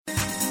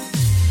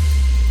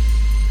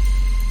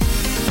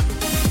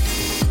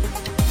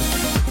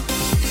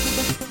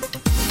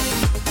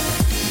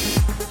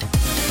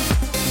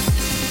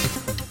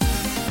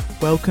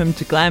welcome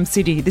to Glam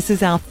City. This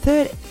is our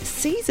third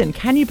season.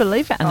 Can you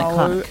believe it, Anna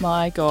Clark? Oh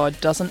my God,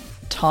 doesn't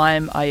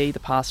time, i.e. the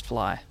past,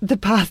 fly? The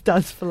past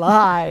does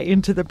fly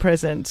into the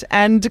present.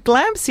 And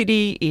Glam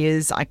City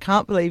is, I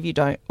can't believe you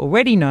don't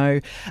already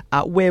know,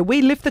 where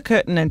we lift the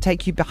curtain and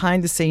take you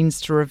behind the scenes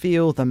to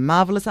reveal the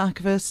marvellous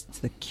archivists,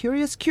 the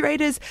curious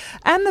curators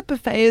and the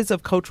purveyors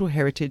of cultural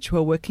heritage who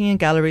are working in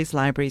galleries,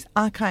 libraries,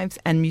 archives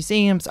and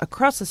museums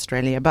across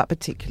Australia, but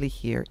particularly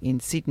here in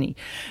Sydney.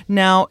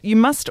 Now, you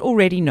must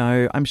already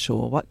know, I'm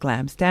sure, what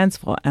GLAM stands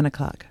for, Anna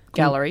Clark.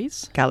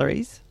 Galleries.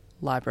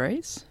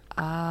 Libraries.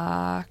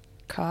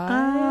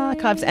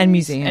 Archives and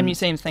museums. And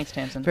museums, thanks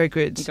Tamsin. Very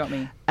good. You got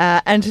me.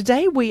 And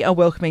today we are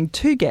welcoming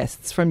two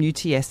guests from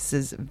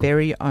UTS's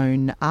very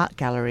own art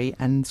gallery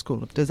and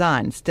School of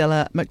Design.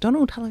 Stella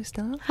McDonald. Hello,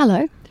 Stella.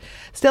 Hello.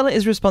 Stella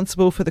is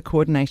responsible for the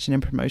coordination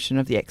and promotion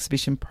of the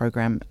exhibition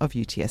program of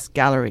UTS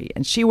Gallery,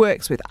 and she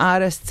works with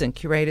artists and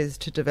curators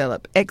to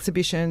develop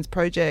exhibitions,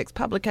 projects,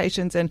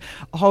 publications and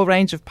a whole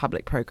range of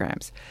public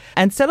programs.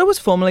 And Stella was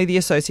formerly the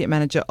Associate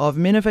Manager of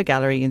Minerva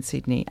Gallery in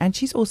Sydney, and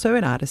she's also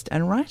an artist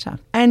and writer.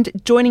 And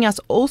joining us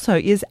also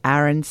is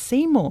Aaron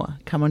Seymour.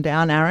 Come on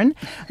down, Aaron.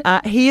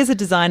 He is a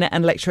designer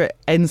and lecturer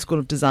in the School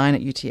of Design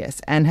at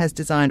UTS and has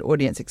designed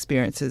audience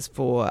experiences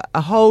for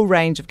a whole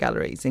range of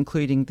galleries,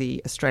 including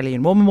the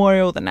Australian War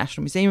Memorial, the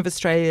National Museum of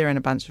Australia and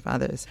a bunch of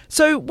others.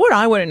 So what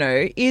I want to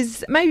know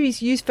is, maybe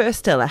you first,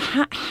 Stella,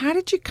 how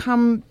did you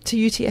come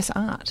to UTS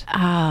Art?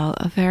 Oh,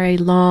 a very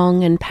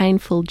long and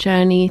painful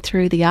journey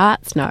through the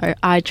arts. No,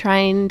 I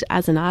trained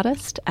as an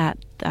artist at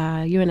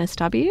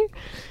UNSW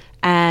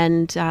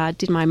and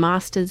did my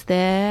master's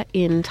there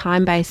in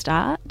time-based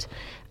art.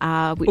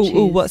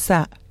 What's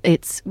that?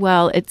 It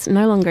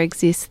no longer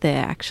exists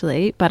there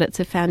actually, but it's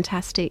a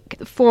fantastic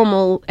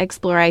formal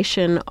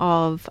exploration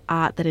of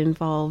art that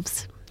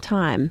involves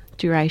time,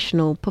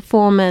 durational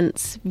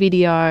performance,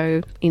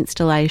 video,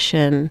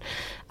 installation,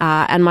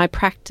 and my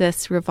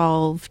practice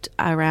revolved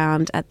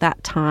around, at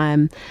that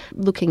time,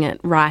 looking at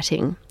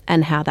writing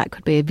and how that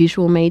could be a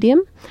visual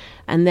medium.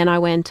 And then I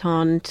went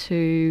on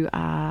to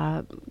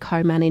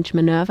co-manage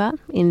Minerva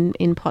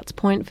in Potts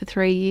Point for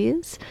 3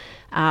 years,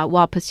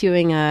 while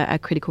pursuing a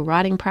critical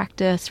writing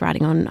practice,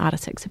 writing on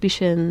artist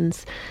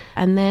exhibitions.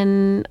 And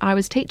then I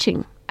was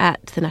teaching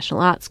at the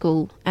National Art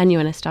School and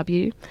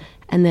UNSW,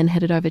 and then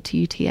headed over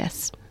to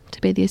UTS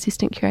to be the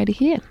assistant curator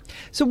here.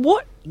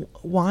 So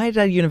why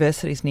do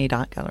universities need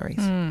art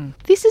galleries?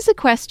 This is a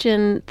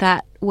question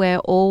that we're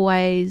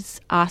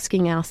always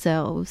asking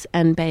ourselves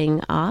and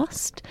being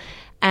asked.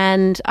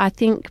 And I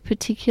think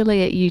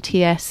particularly at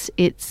UTS,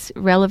 it's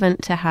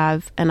relevant to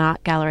have an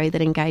art gallery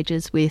that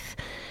engages with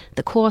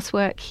the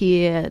coursework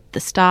here, the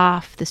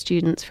staff, the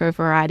students, for a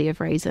variety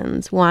of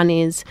reasons. One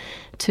is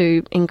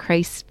to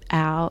increase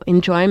our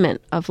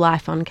enjoyment of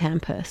life on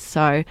campus,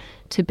 so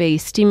to be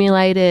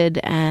stimulated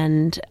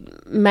and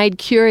made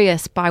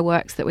curious by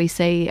works that we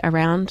see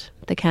around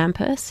the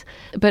campus,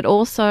 but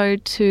also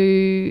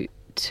to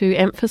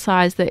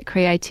emphasise that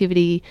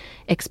creativity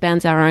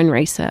expands our own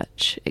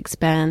research,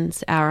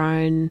 expands our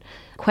own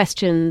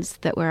questions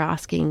that we're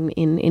asking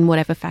in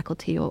whatever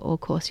faculty or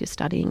course you're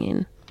studying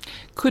in.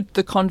 Could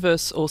the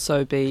converse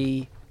also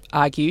be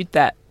argued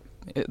that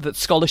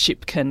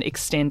scholarship can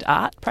extend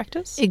art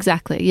practice?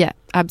 Exactly, yeah,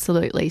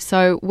 absolutely.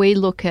 So we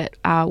look at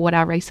what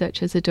our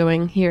researchers are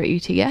doing here at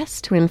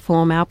UTS to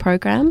inform our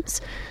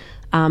programs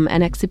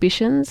and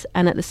exhibitions,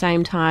 and at the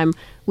same time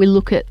we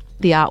look at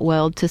the art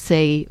world to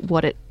see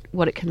what it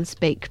can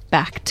speak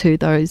back to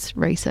those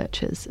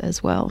researchers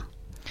as well.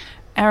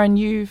 Aaron,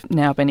 you've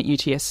now been at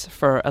UTS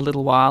for a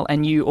little while,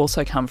 and you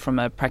also come from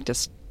a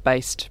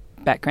practice-based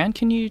background.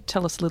 Can you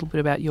tell us a little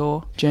bit about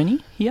your journey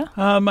here?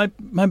 My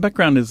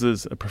background is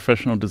as a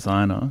professional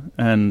designer,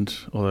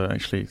 although I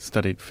actually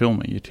studied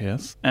film at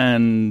UTS,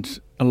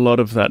 and a lot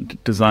of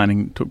that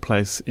designing took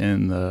place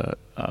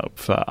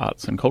for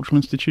arts and cultural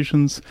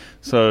institutions.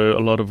 So a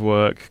lot of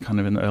work kind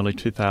of in the early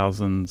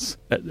 2000s.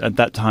 At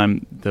that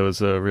time, there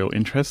was a real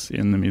interest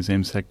in the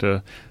museum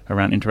sector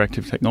around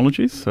interactive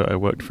technologies. So I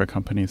worked for a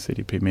company,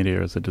 CDP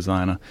Media, as a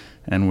designer,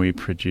 and we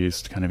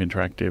produced kind of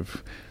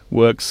interactive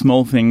work,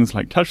 small things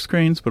like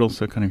touchscreens, but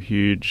also kind of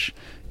huge,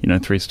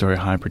 3-story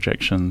high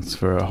projections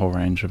for a whole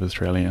range of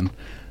Australian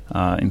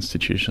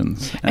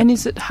institutions. And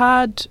is it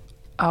hard?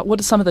 What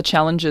are some of the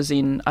challenges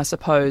in, I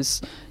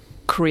suppose,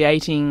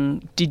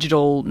 creating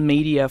digital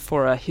media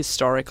for a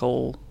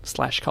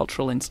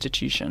historical/cultural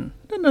institution?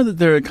 I don't know that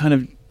there are kind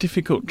of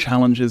difficult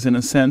challenges in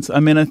a sense. I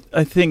mean,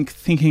 I think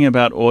thinking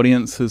about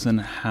audiences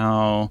and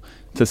how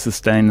to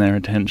sustain their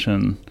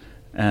attention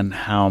and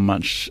how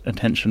much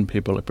attention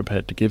people are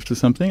prepared to give to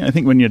something. I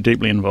think when you're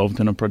deeply involved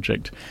in a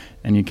project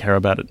and you care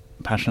about it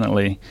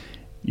passionately,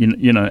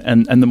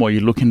 and the more you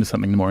look into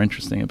something, the more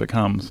interesting it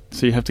becomes.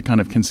 So you have to kind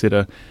of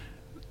consider,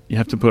 you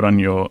have to put on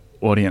your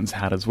audience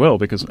hat as well,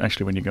 because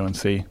actually when you go and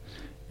see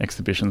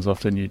exhibitions,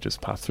 often you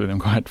just pass through them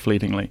quite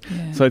fleetingly.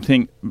 Yeah. So I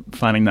think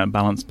finding that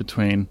balance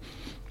between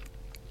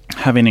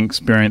having an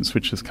experience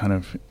which is kind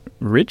of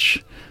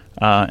rich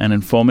and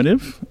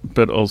informative,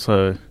 but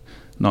also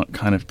not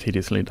kind of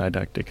tediously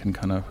didactic and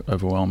kind of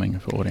overwhelming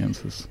for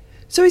audiences.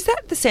 So is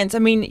that the sense? I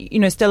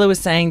mean, Stella was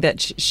saying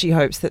that she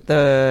hopes that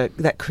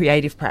that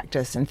creative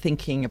practice and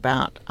thinking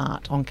about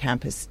art on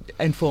campus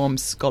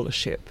informs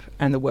scholarship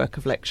and the work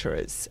of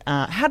lecturers.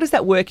 How does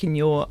that work in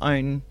your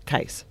own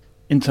case?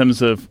 In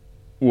terms of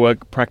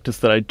practice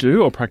that I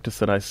do or practice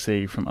that I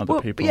see from other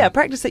people? Yeah,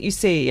 practice that you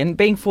see and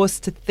being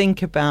forced to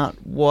think about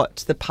what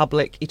the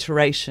public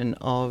iteration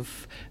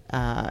of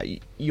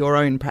your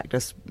own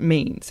practice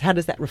means. How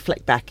does that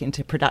reflect back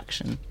into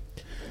production?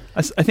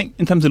 I think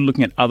in terms of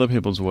looking at other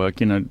people's work,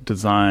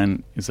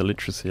 design is a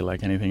literacy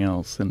like anything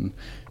else, and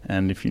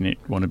if you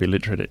want to be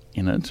literate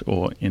in it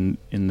or in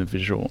the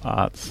visual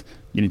arts,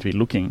 you need to be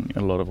looking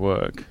at a lot of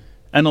work,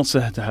 and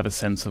also to have a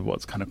sense of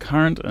what's kind of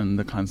current and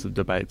the kinds of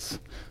debates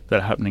that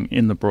are happening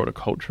in the broader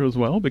culture as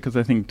well, because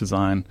I think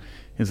design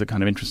is a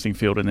kind of interesting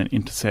field and it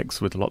intersects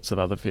with lots of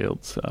other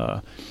fields,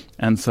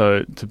 and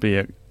so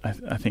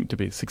I think to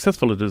be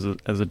successful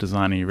as a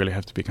designer, you really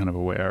have to be kind of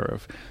aware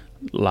of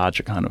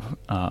larger kind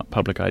of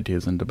public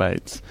ideas and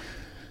debates.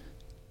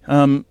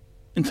 In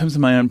terms of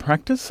my own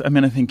practice, I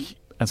mean, I think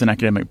as an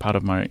academic, part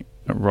of my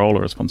role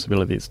or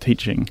responsibility is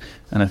teaching,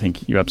 and I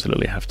think you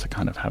absolutely have to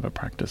kind of have a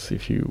practice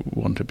if you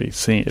want to be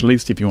seen, at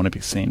least if you want to be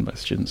seen by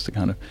students to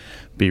kind of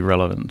be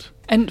relevant.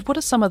 And what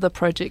are some of the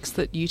projects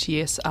that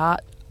UTS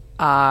Art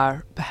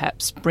are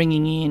perhaps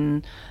bringing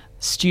in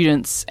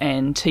students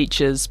and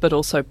teachers, but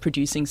also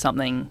producing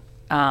something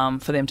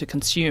for them to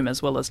consume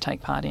as well as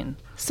take part in?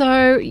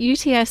 So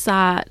UTS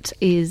Art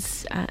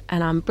is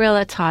an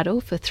umbrella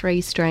title for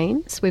 3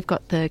 streams. We've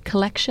got the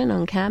collection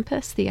on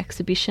campus, the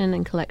exhibition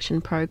and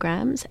collection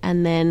programs,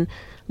 and then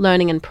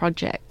learning and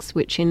projects,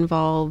 which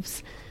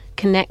involves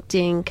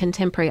connecting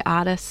contemporary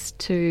artists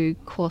to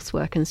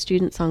coursework and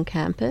students on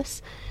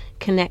campus,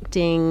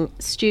 connecting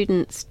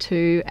students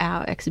to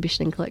our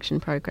exhibition and collection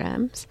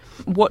programs.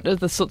 What are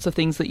the sorts of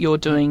things that you're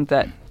doing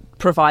that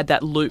provide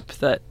that loop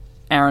that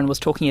Aaron was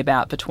talking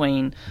about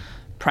between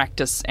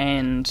practice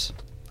and,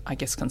 I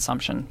guess,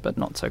 consumption, but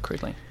not so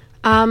crudely?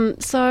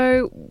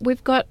 So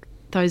we've got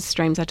those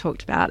streams I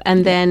talked about,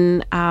 and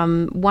then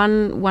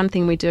one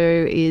thing we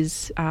do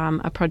is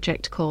a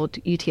project called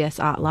UTS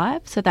Art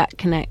Live. So that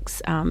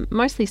connects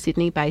mostly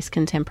Sydney-based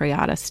contemporary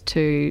artists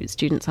to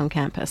students on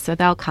campus. So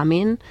they'll come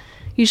in,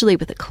 usually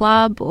with a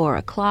club or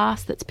a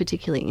class that's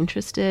particularly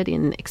interested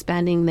in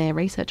expanding their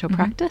research or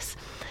practice,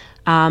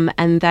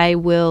 and they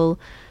will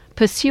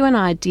pursue an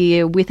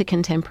idea with a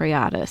contemporary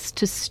artist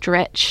to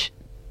stretch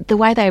the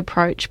way they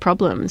approach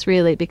problems,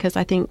 really, because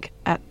I think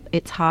at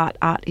its heart,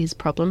 art is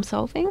problem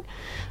solving.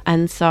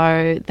 And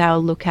so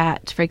they'll look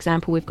at, for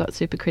example, we've got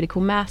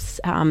Supercritical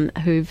Maths,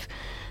 who've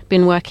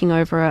been working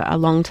over a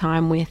long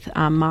time with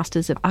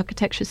Masters of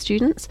Architecture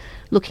students,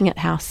 looking at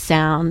how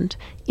sound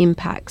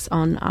impacts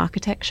on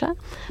architecture.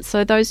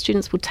 So those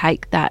students will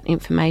take that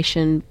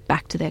information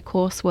back to their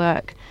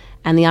coursework,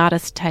 and the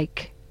artists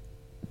take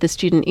the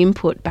student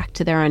input back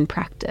to their own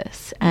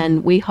practice.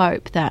 And we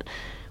hope that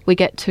we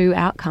get 2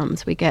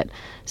 outcomes. We get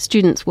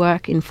students'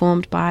 work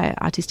informed by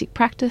artistic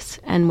practice,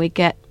 and we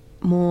get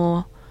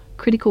more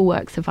critical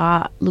works of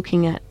art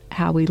looking at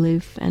how we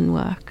live and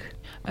work.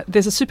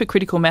 There's a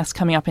Supercritical Maths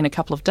coming up in a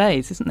couple of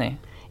days, isn't there?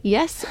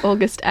 Yes,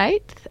 August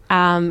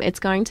 8th. It's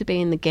going to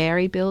be in the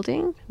Gary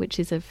building, which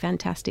is a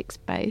fantastic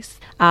space.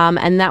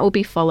 And that will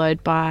be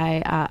followed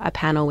by a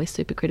panel with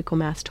Supercritical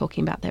Maths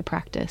talking about their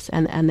practice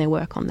and their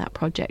work on that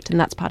project. And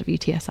that's part of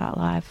UTS Art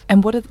Live.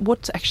 And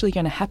what's actually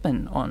going to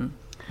happen on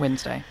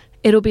Wednesday?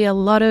 It'll be a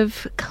lot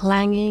of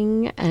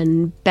clanging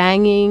and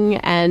banging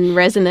and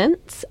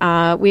resonance.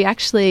 We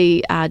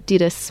actually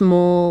did a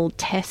small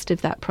test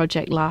of that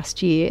project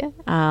last year,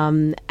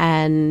 and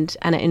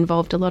it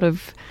involved a lot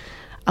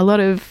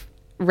of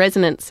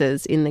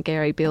resonances in the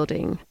Gary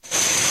building.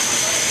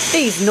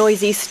 These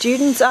noisy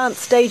students aren't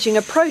staging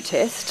a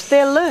protest,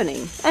 they're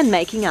learning and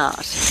making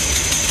art.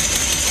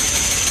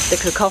 The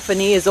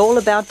cacophony is all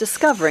about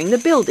discovering the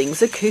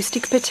building's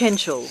acoustic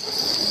potential.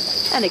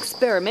 An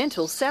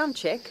experimental sound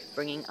check,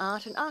 bringing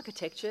art and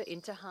architecture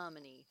into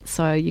harmony.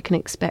 So you can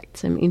expect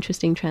some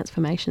interesting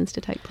transformations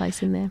to take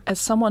place in there. As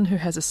someone who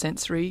has a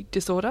sensory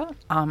disorder,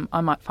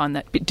 I might find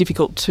that a bit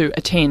difficult to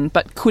attend,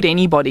 but could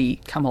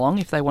anybody come along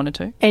if they wanted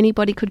to?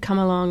 Anybody could come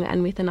along,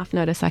 and with enough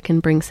notice I can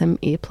bring some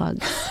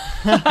earplugs.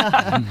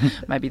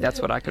 Maybe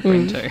that's what I could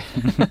bring too.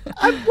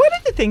 One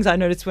of the things I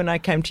noticed when I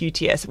came to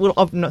UTS, well,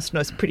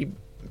 it's pretty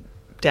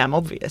damn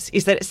obvious,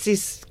 is that it's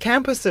this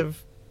campus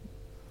of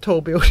tall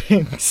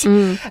buildings,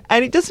 and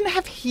it doesn't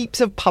have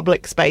heaps of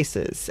public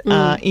spaces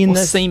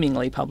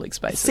seemingly public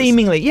spaces.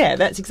 Seemingly, yeah,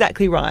 that's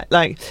exactly right.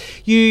 Like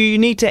you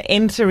need to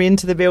enter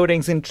into the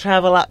buildings and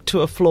travel up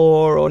to a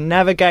floor or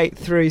navigate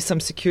through some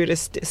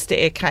circuitous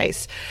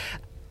staircase.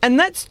 And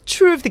that's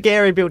true of the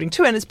Gary building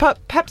too. And it's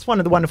perhaps one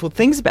of the wonderful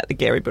things about the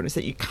Gary building is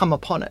that you come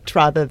upon it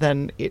rather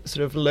than it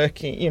sort of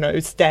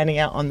lurking, standing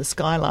out on the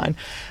skyline.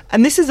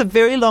 And this is a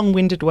very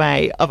long-winded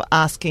way of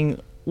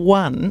asking,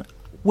 one,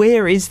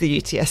 where is the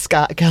UTS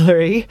Art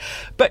Gallery?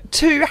 But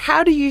two,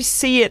 how do you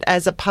see it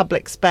as a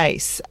public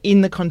space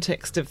in the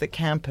context of the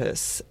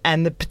campus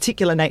and the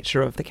particular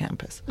nature of the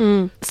campus?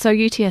 So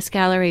UTS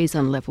Gallery is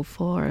on level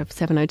 4 of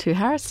 702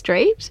 Harris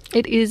Street.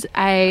 It is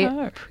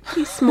a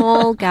pretty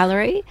small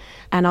gallery,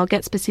 and I'll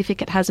get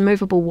specific, it has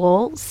movable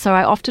walls. So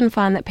I often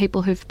find that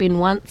people who've been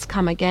once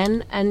come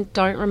again and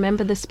don't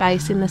remember the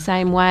space in the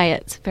same way.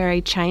 It's a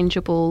very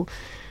changeable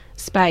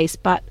space.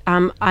 But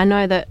I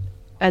know that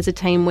as a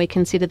team we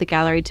consider the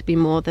gallery to be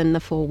more than the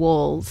 4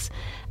 walls.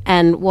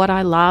 And what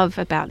I love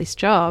about this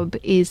job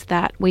is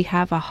that we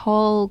have a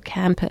whole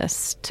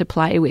campus to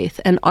play with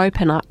and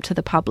open up to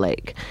the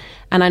public.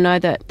 And I know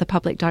that the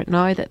public don't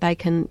know that they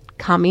can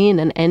come in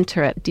and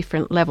enter at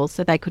different levels.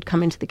 So they could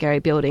come into the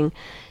Gehry building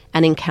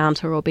and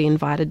encounter or be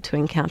invited to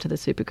encounter the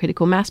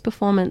Supercritical Mass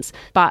performance.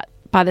 But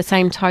by the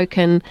same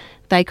token,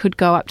 they could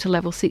go up to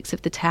level 6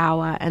 of the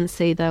tower and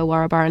see the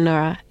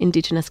Warrabarranura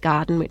Indigenous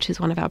Garden, which is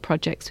one of our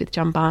projects with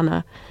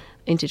Jumbana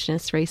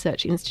Indigenous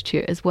Research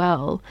Institute as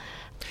well.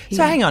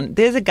 So hang on,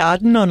 there's a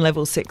garden on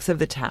level 6 of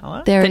the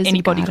tower? There that is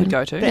anybody could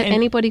go to? That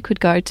anybody could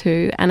go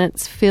to, and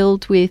it's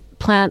filled with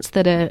plants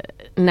that are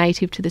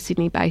native to the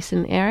Sydney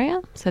Basin area.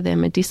 So they're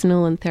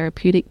medicinal and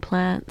therapeutic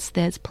plants.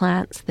 There's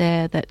plants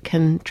there that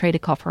can treat a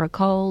cough or a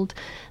cold.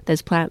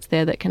 There's plants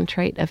there that can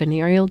treat a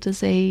venereal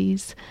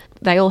disease.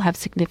 They all have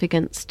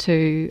significance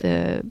to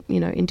the,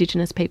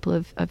 Indigenous people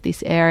of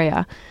this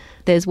area.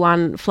 There's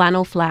one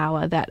flannel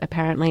flower that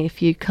apparently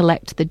if you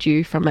collect the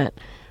dew from it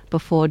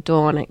before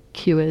dawn, it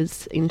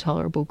cures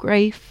intolerable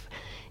grief.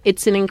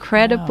 It's an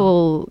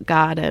incredible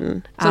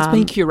garden. So it's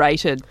been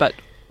curated, but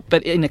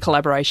in a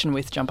collaboration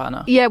with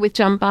Jumbana. Yeah, with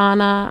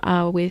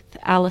Jumbana, with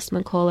Alice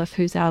McAuliffe,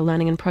 who's our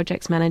Learning and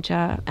Projects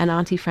Manager, and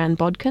Auntie Fran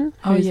Bodkin,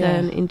 who's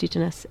an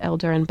Indigenous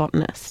elder and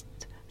botanist.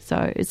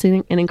 So it's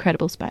an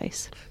incredible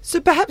space. So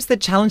perhaps the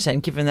challenge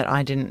then, given that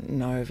I didn't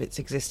know of its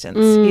existence,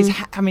 is,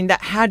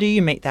 how do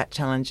you meet that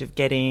challenge of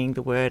getting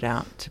the word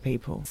out to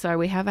people? So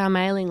we have our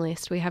mailing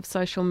list, we have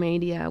social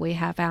media, we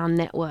have our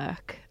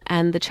network,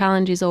 and the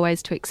challenge is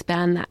always to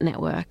expand that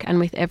network, and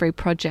with every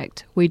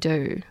project we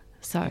do.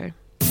 So...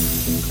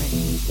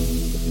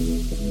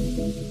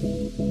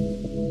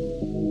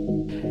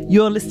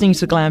 You're listening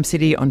to Glam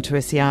City on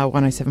 2SER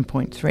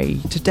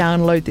 107.3. To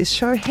download this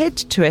show, head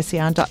to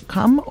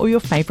 2SER.com or your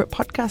favourite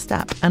podcast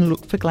app and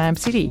look for Glam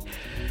City.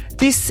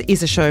 This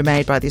is a show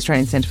made by the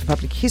Australian Centre for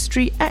Public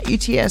History at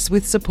UTS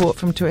with support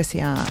from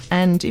 2SER.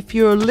 And if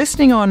you're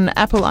listening on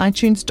Apple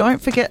iTunes,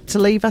 don't forget to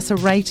leave us a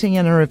rating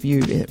and a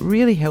review. It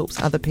really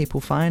helps other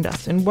people find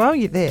us. And while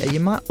you're there, you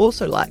might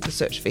also like to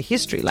search for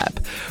History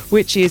Lab,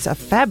 which is a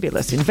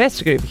fabulous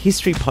investigative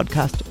history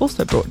podcast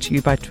also brought to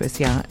you by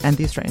 2SER and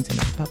the Australian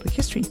Centre for Public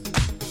History.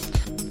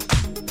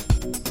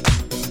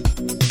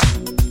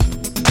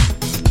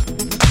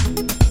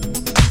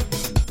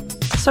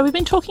 So we've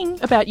been talking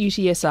about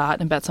UTS Art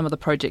and about some of the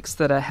projects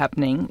that are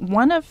happening.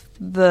 One of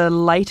the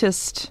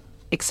latest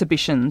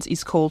exhibitions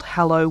is called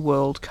Hello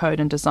World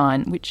Code and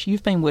Design, which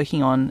you've been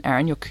working on,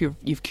 Aaron. You've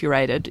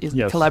curated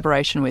in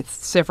collaboration with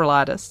several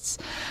artists.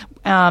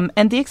 And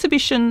the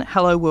exhibition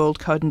Hello World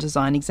Code and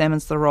Design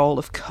examines the role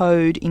of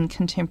code in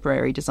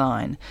contemporary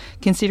design,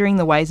 considering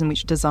the ways in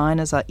which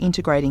designers are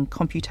integrating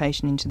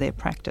computation into their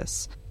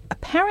practice.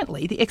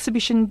 Apparently, the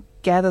exhibition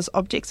gathers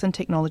objects and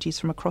technologies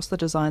from across the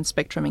design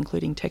spectrum,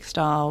 including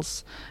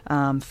textiles,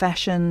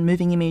 fashion,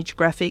 moving image,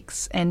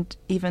 graphics, and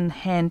even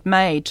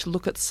handmade, to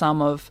look at some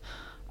of,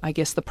 I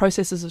guess, the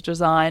processes of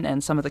design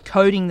and some of the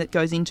coding that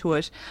goes into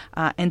it,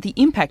 and the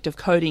impact of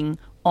coding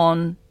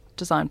on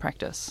design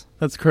practice.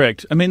 That's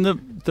correct. I mean,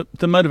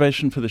 the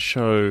motivation for the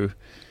show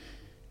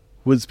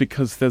was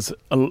because there's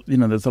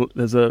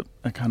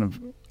a kind of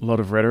lot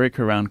of rhetoric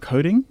around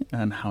coding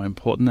and how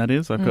important that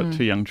is. I've got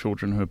 2 young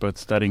children who are both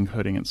studying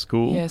coding at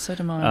school. Yeah, so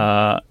do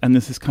mine. And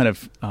there's this kind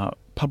of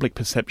public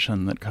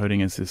perception that coding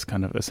is this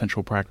kind of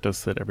essential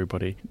practice that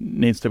everybody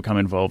needs to become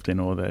involved in,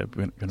 or they're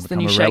going to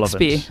become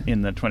irrelevant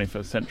in the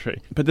 21st century.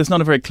 But there's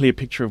not a very clear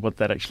picture of what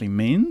that actually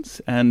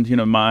means. And,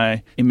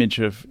 my image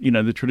of,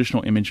 the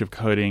traditional image of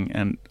coding,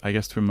 and I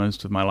guess through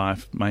most of my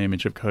life, my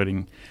image of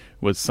coding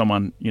was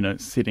someone,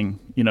 sitting,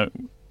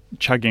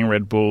 chugging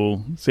Red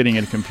Bull, sitting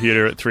at a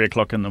computer at 3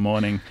 o'clock in the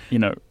morning,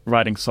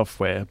 writing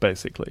software,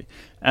 basically.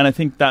 And I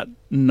think that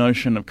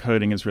notion of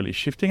coding is really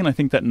shifting, and I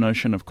think that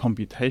notion of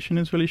computation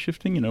is really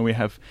shifting. We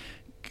have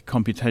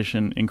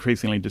computation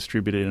increasingly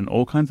distributed in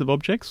all kinds of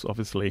objects,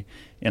 obviously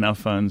in our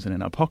phones and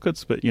in our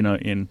pockets, but,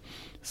 in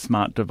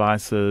smart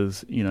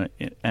devices,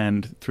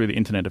 and through the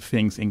Internet of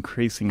Things,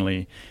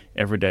 increasingly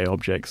everyday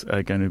objects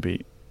are going to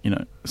be,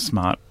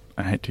 smart.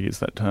 I hate to use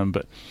that term,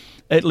 but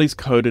at least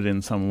coded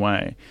in some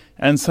way.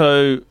 And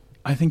so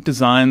I think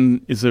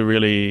design is a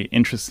really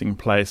interesting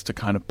place to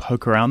kind of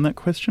poke around that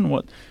question.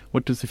 What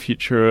does the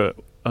future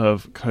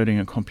of coding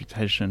and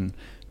computation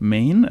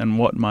mean, and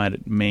what might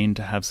it mean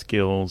to have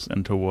skills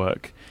and to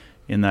work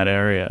in that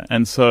area?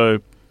 And so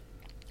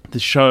the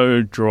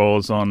show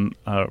draws on,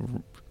 I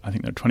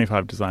think there are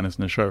 25 designers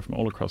in the show from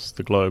all across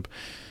the globe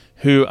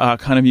who are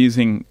kind of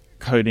using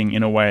coding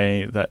in a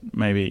way that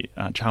maybe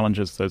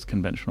challenges those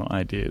conventional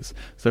ideas.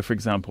 So, for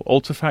example,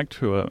 Altifact,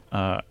 who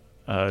are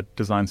a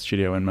design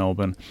studio in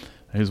Melbourne,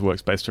 whose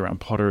work's based around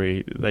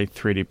pottery, they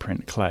 3D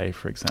print clay,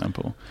 for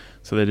example.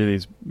 So they do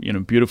these,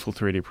 beautiful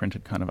 3D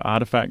printed kind of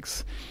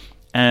artifacts,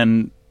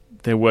 and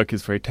their work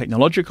is very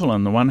technological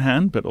on the one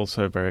hand, but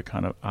also very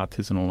kind of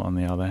artisanal on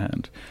the other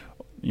hand.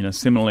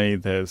 Similarly,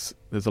 there's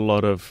a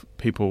lot of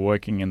people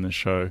working in the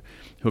show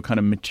who are kind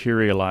of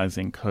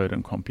materializing code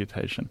and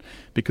computation,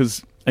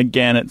 because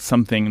again, it's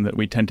something that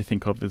we tend to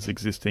think of as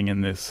existing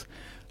in this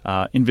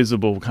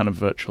invisible kind of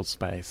virtual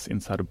space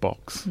inside a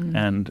box.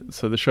 And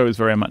so the show is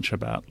very much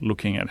about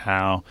looking at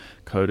how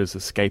code is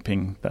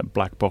escaping that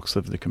black box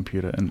of the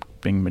computer and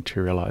being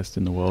materialized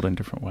in the world in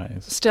different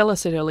ways. Stella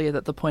said earlier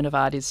that the point of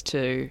art is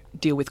to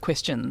deal with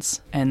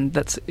questions, and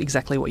that's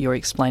exactly what you're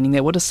explaining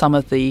there. What are some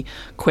of the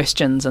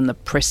questions and the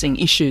pressing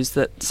issues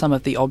that some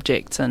of the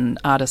objects and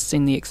artists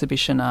in the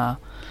exhibition are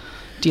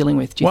dealing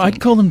with, do you think? I'd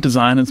call them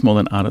designers more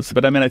than artists,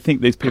 but I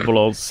think these people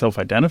all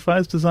self-identify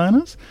as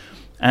designers.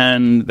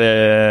 And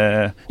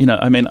they're,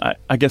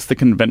 I guess the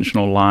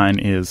conventional line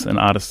is an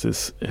artist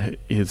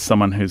is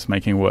someone who's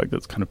making work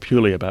that's kind of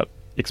purely about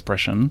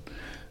expression,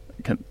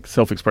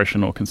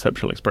 self-expression or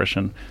conceptual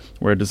expression,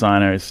 where a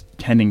designer is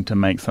tending to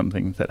make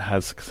something that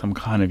has some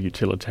kind of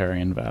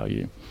utilitarian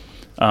value.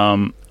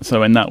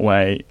 So in that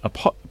way, a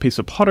piece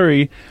of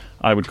pottery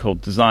I would call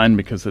design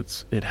because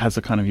it has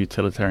a kind of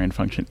utilitarian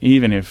function,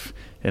 even if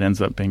it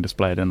ends up being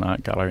displayed in an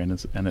art gallery and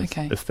it's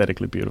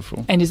aesthetically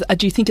beautiful. And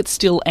do you think it's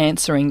still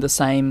answering the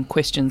same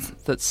questions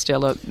that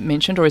Stella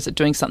mentioned, or is it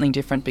doing something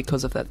different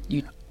because of that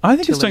utility? I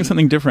think it's doing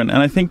something different, and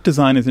I think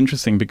design is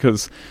interesting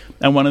because,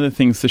 and one of the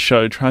things the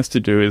show tries to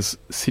do is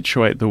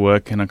situate the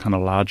work in a kind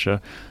of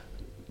larger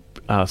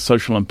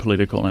social and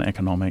political and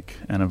economic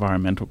and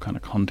environmental kind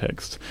of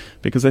context,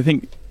 because I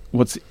think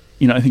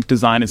I think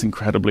design is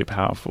incredibly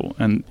powerful,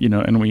 and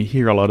we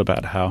hear a lot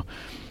about how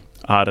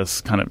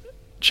artists kind of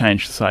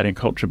change society and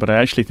culture, but I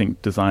actually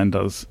think design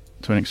does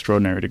to an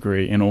extraordinary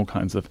degree in all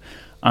kinds of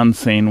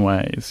unseen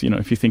ways.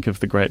 If you think of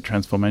the great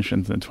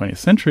transformations in the 20th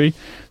century,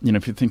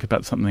 if you think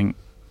about something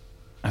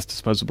as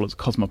disposable as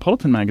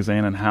Cosmopolitan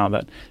magazine and how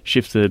that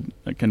shifted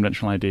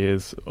conventional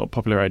ideas or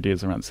popular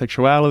ideas around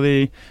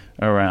sexuality,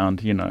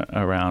 around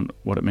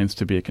what it means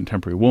to be a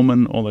contemporary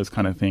woman, all those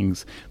kind of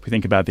things. If we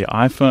think about the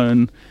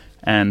iPhone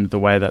and the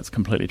way that's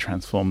completely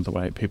transformed the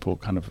way people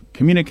kind of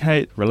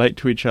communicate, relate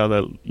to each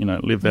other,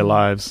 live their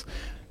lives.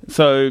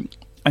 So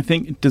I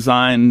think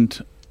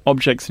designed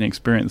objects and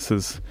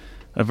experiences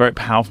are very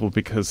powerful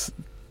because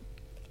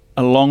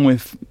along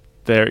with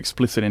their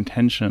explicit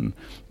intention,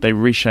 they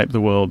reshape the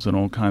worlds in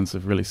all kinds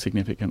of really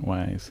significant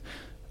ways,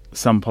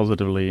 some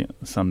positively,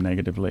 some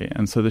negatively.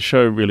 And so the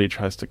show really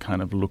tries to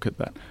kind of look at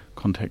that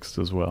context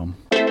as well.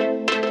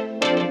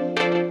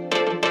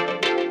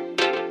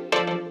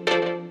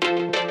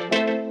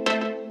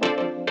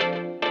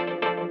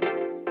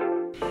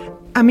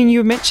 You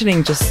were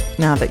mentioning just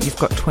now that you've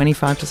got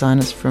 25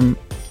 designers from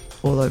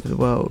all over the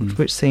world,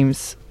 which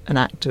seems an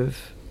act of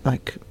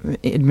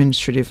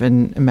administrative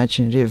and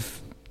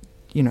imaginative,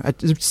 a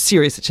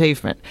serious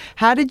achievement.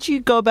 How did you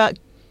go about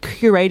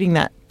curating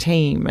that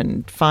team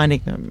and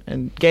finding them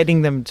and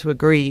getting them to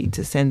agree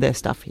to send their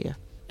stuff here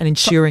and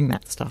ensuring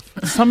that stuff?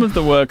 Some of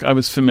the work I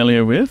was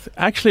familiar with.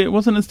 Actually, it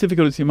wasn't as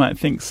difficult as you might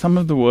think. Some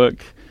of the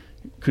work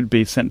could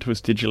be sent to us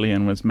digitally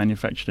and was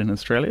manufactured in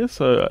Australia.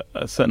 So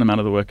a certain amount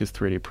of the work is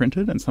 3D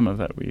printed, and some of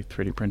that we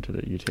 3D printed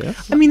at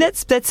UTS.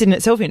 That's in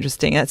itself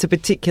interesting. That's a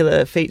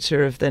particular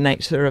feature of the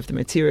nature of the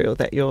material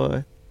that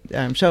you're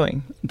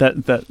showing. That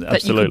absolutely.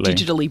 That you could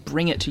digitally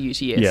bring it to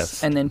UTS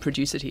yes. and then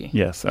produce it here.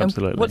 Yes,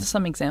 absolutely. And what are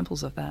some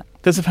examples of that?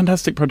 There's a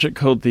fantastic project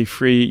called the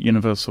Free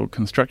Universal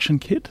Construction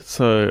Kit,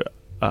 so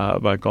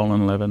by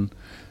Golan Levin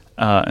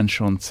and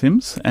Sean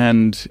Sims,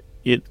 and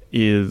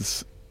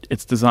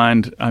it's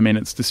designed,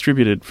 it's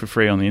distributed for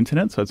free on the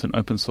internet, so it's an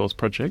open source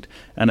project,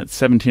 and it's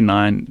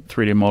 79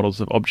 3D models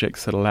of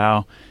objects that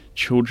allow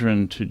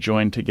children to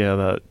join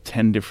together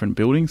 10 different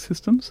building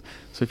systems.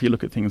 So if you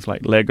look at things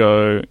like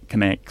Lego,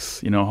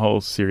 Connects, a whole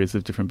series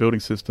of different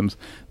building systems,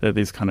 they're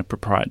these kind of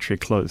proprietary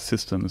closed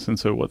systems. And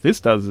so what this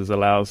does is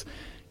allows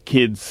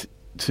kids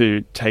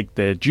to take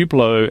their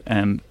Duplo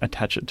and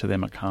attach it to their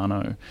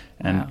Meccano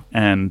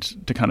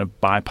and to kind of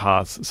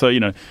bypass.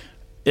 So,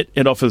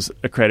 it offers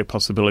a creative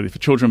possibility for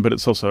children, but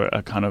it's also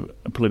a kind of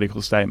a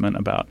political statement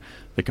about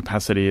the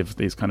capacity of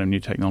these kind of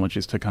new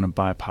technologies to kind of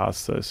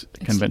bypass those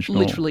conventional,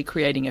 literally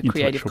creating a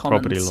creative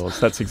commons property laws.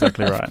 That's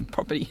exactly right.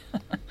 Property.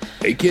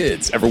 Hey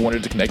kids, ever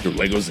wanted to connect your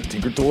Legos and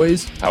Tinker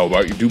Toys? How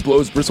about your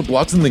Duplos, Bristle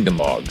Blocks, and Lincoln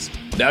Logs?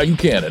 Now you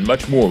can, and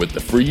much more with the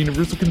Free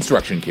Universal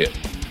Construction Kit.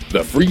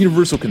 The Free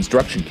Universal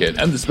Construction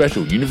Kit and the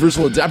special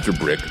Universal Adapter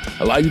Brick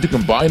allow you to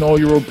combine all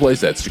your old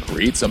playsets to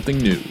create something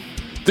new.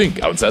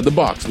 Think outside the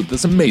box with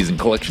this amazing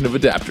collection of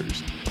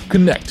adapters.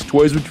 Connect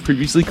toys which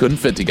previously couldn't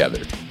fit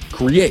together.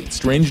 Create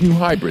strange new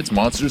hybrids,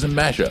 monsters, and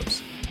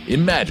mashups.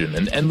 Imagine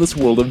an endless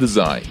world of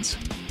designs.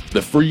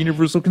 The Free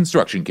Universal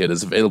Construction Kit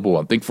is available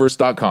on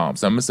thinkfirst.com.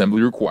 Some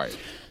assembly required.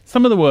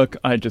 Some of the work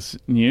I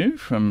just knew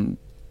from,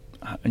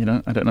 I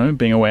don't know,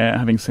 being aware,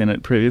 having seen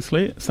it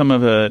previously. Some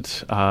of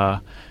it, I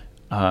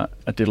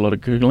did a lot of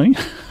Googling.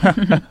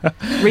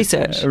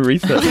 Research.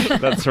 Research,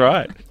 that's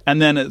right.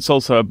 And then it's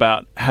also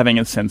about having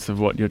a sense of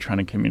what you're trying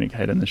to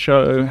communicate in the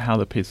show, how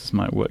the pieces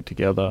might work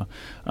together,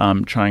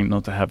 trying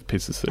not to have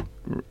pieces that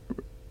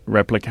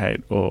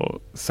replicate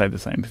or say the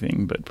same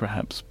thing, but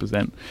perhaps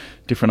present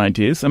different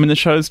ideas. I mean, the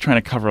show's trying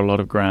to cover a lot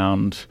of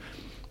ground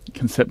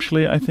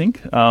conceptually, I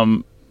think.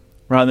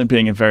 Rather than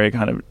being a very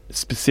kind of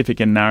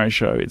specific and narrow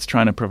show, it's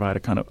trying to provide a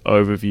kind of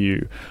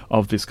overview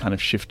of this kind of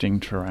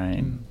shifting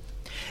terrain.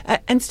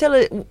 And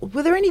Stella,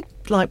 were there any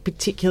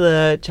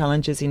particular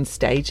challenges in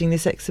staging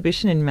this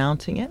exhibition and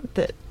mounting it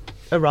that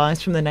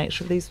arise from the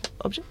nature of these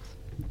objects?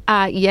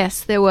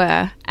 Yes, there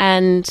were.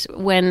 And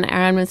when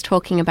Aaron was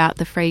talking about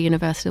the Free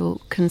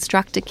Universal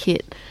Constructor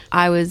Kit,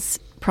 I was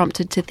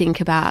prompted to think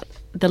about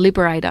the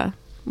Liberator,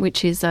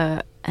 which is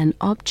an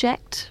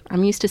object.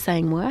 I'm used to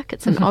saying work.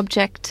 It's an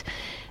object,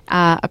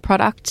 a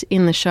product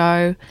in the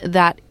show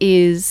that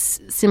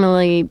is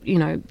similarly,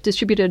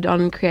 distributed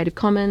on Creative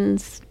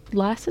Commons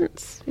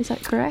license. Is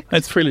that correct?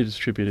 It's freely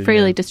distributed.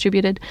 Freely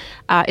distributed.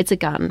 It's a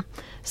gun.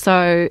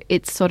 So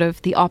it's sort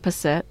of the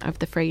opposite of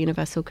the Free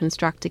Universal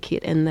Constructor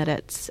Kit in that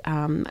it's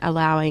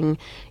allowing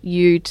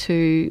you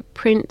to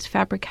print,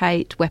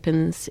 fabricate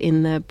weapons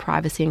in the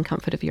privacy and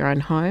comfort of your own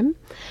home.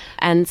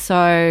 And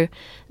so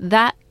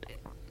that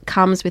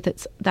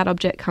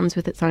object comes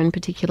with its own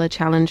particular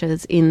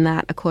challenges in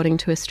that, according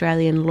to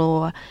Australian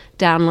law,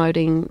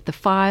 downloading the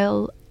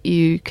file,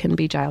 you can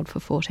be jailed for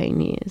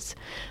 14 years.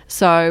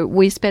 So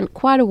we spent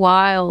quite a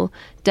while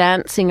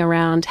dancing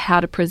around how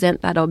to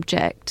present that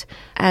object,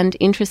 and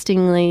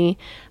interestingly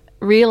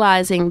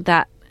realising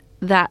that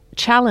that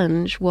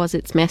challenge was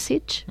its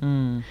message.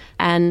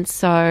 And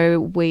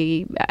so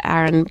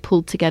Aaron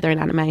pulled together an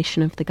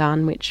animation of the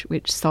gun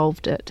which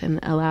solved it and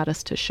allowed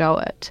us to show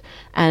it.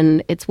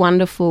 And it's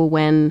wonderful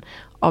when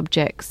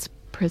objects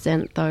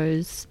present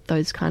those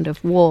kind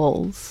of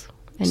walls.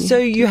 And so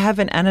you have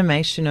an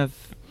animation of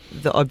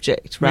the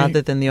object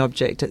rather than the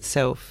object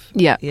itself.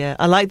 Yeah. Yeah.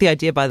 I like the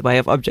idea, by the way,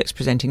 of objects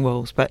presenting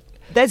walls, but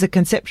there's a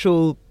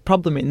conceptual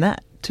problem in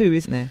that too,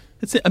 isn't there?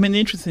 The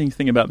interesting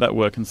thing about that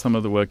work and some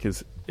of the work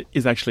is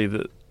actually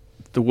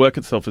the work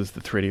itself is the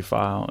 3D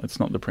file. It's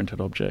not the printed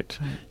object.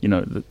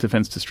 Right. The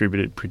Defence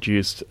Distributed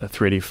produced a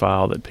 3D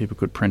file that people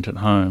could print at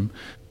home,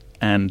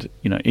 and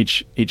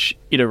each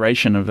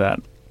iteration of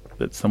that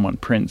someone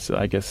prints,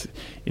 I guess,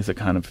 is a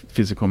kind of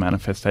physical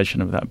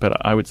manifestation of that.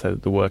 But I would say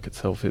that the work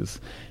itself is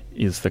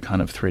the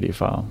kind of 3D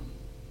file.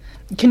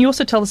 Can you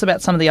also tell us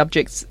about some of the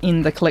objects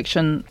in the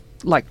collection,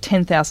 like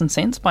 10,000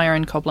 Cents by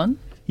Aaron Coblin?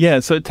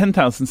 Yeah, so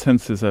 10,000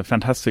 Cents is a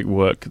fantastic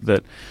work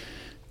that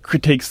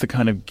critiques the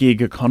kind of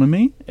gig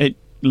economy. It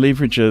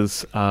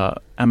leverages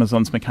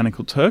Amazon's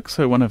Mechanical Turk.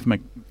 So one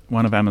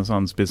of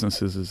Amazon's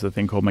businesses is a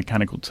thing called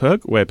Mechanical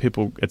Turk, where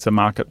it's a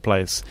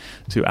marketplace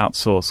to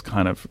outsource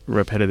kind of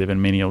repetitive and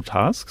menial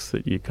tasks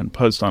that you can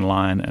post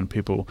online and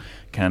people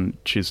can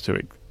choose to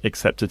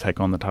accept to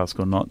take on the task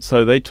or not.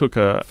 So they took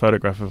a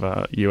photograph of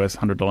a US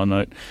 $100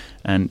 note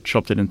and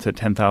chopped it into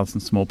 10,000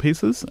 small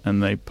pieces,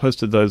 and they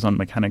posted those on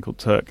Mechanical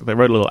Turk. They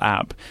wrote a little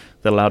app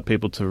that allowed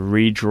people to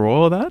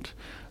redraw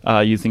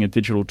that using a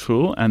digital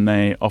tool, and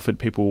they offered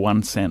people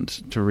 1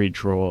 cent to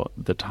redraw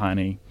the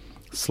tiny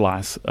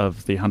slice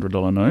of the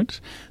 $100 note.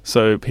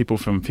 So people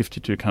from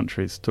 52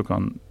 countries took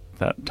on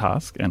that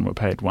task and were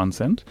paid 1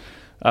 cent.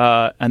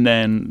 And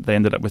then they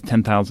ended up with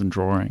 10,000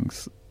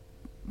 drawings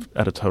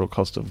at a total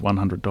cost of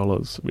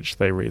 $100, which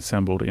they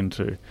reassembled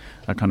into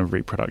a kind of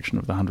reproduction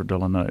of the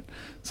 $100 note.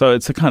 So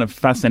it's a kind of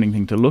fascinating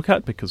thing to look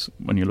at, because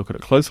when you look at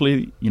it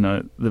closely,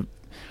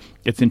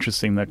 it's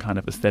interesting, the kind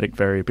of aesthetic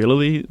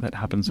variability that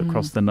happens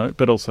across the note,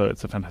 but also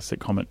it's a fantastic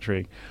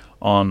commentary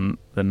on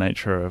the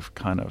nature of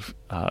kind of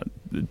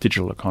the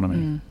digital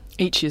economy.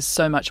 Each is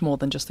so much more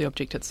than just the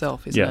object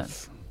itself, isn't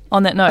yes. it?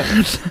 On that note.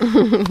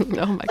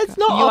 Oh my God. It's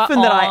not often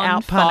that I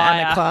outpun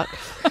Anna Clark.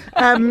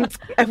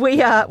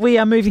 We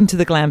are moving to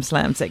the Glam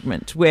Slam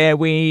segment, where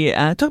we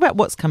talk about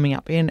what's coming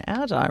up in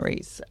our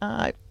diaries.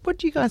 What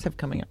do you guys have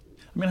coming up?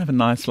 I'm going to have a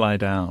nice lie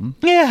down.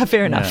 Yeah,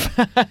 fair enough.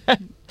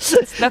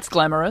 That's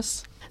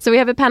glamorous. So we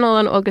have a panel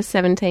on August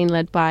 17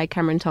 led by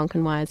Cameron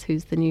Tonkin-Wise,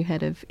 who's the new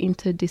head of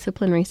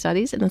interdisciplinary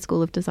studies in the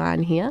School of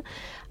Design here.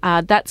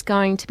 That's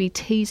going to be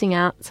teasing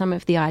out some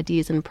of the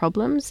ideas and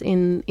problems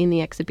in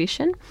the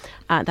exhibition.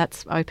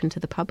 That's open to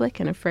the public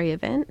and a free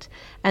event.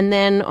 And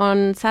then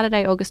on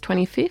Saturday, August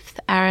 25th,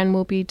 Aaron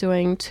will be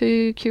doing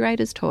 2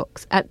 curators'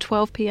 talks at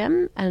 12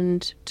 p.m.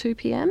 and 2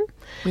 p.m.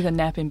 With a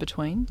nap in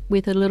between.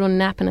 With a little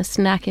nap and a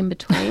snack in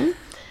between.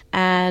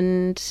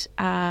 And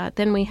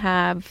then we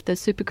have the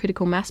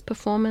Supercritical Mass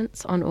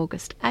performance on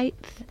August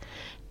 8th.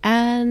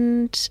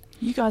 And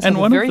you guys have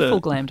a very full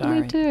glam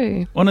diary. We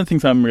do. One of the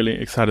things I'm really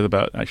excited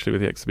about actually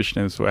with the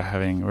exhibition is we're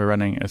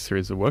running a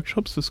series of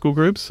workshops for school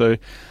groups. So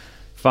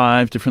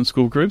 5 different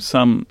school groups.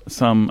 Some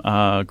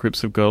are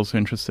groups of girls who are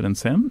interested in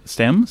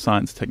STEM,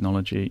 science,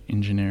 technology,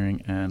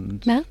 engineering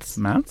and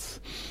maths.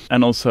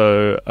 And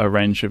also a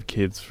range of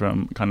kids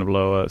from kind of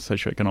lower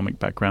socioeconomic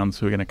backgrounds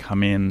who are going to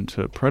come in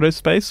to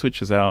Protospace,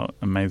 which is our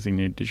amazing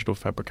new digital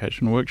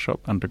fabrication workshop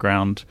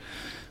underground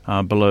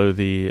below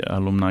the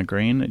Alumni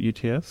Green at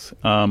UTS.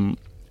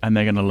 And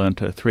they're going to learn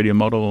to 3D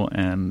model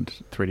and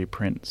 3D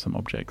print some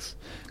objects.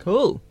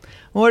 Cool.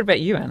 Well, what about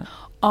you, Anna?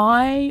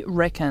 I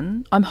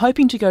reckon I'm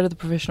hoping to go to the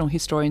Professional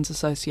Historians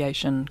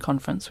Association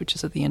conference, which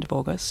is at the end of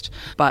August,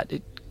 but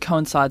it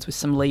coincides with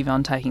some leave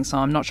I'm taking, so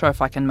I'm not sure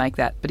if I can make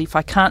that. But if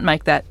I can't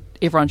make that,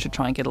 everyone should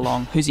try and get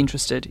along who's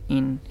interested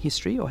in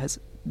history or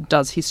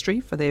does history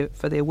for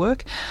their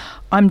work.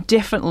 I'm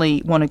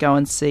definitely want to go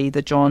and see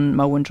the John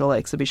Mulwinjala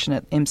exhibition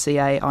at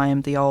MCA, I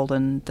Am the Old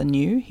and the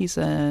New. He's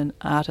an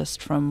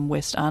artist from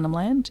West Arnhem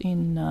Land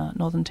in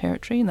Northern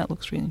Territory, and that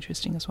looks really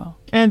interesting as well.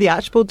 And the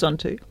Archibald's on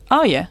too.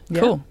 Oh, yeah.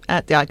 Cool.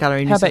 At the Art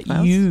Gallery in New South Wales. How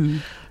about you?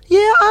 Yeah,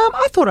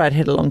 I thought I'd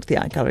head along to the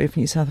Art Gallery of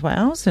New South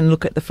Wales and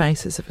look at the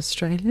faces of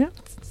Australia,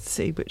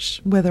 see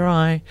whether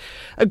I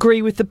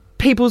agree with the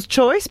people's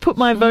choice, put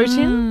my vote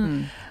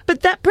in.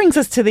 But that brings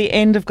us to the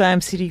end of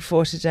Glam City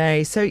for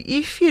today. So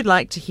if you'd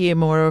like to hear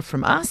more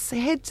from us,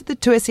 head to the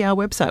 2SER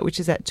website, which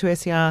is at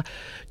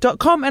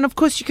 2ser.com. And, of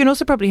course, you can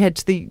also probably head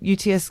to the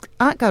UTS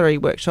Art Gallery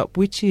workshop,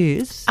 which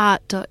is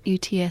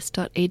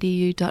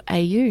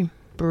art.uts.edu.au.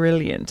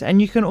 Brilliant.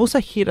 And you can also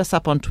hit us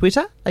up on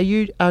Twitter. Are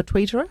you a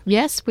tweeterer?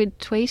 Yes, we're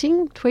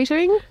tweeting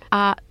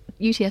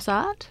UTS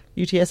Art.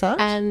 UTS Art?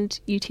 And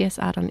UTS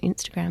Art on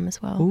Instagram as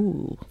well.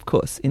 Ooh, of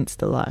course,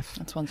 Insta Life.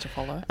 That's ones to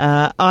follow.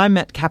 I'm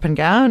at Cap and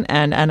Gown,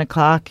 and Anna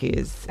Clark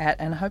is at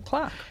Anna Hope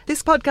Clark.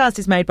 This podcast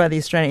is made by the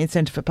Australian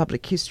Centre for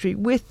Public History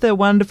with the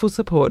wonderful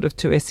support of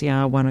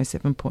 2SER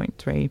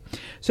 107.3.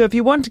 So if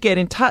you want to get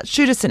in touch,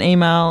 shoot us an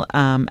email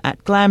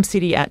at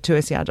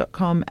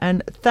glamcity@2ser.com.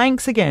 And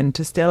thanks again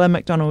to Stella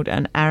McDonald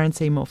and Aaron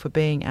Seymour for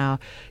being our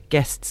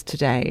guests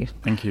today.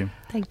 Thank you.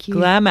 Thank you.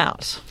 Glam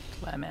out.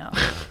 Glam out.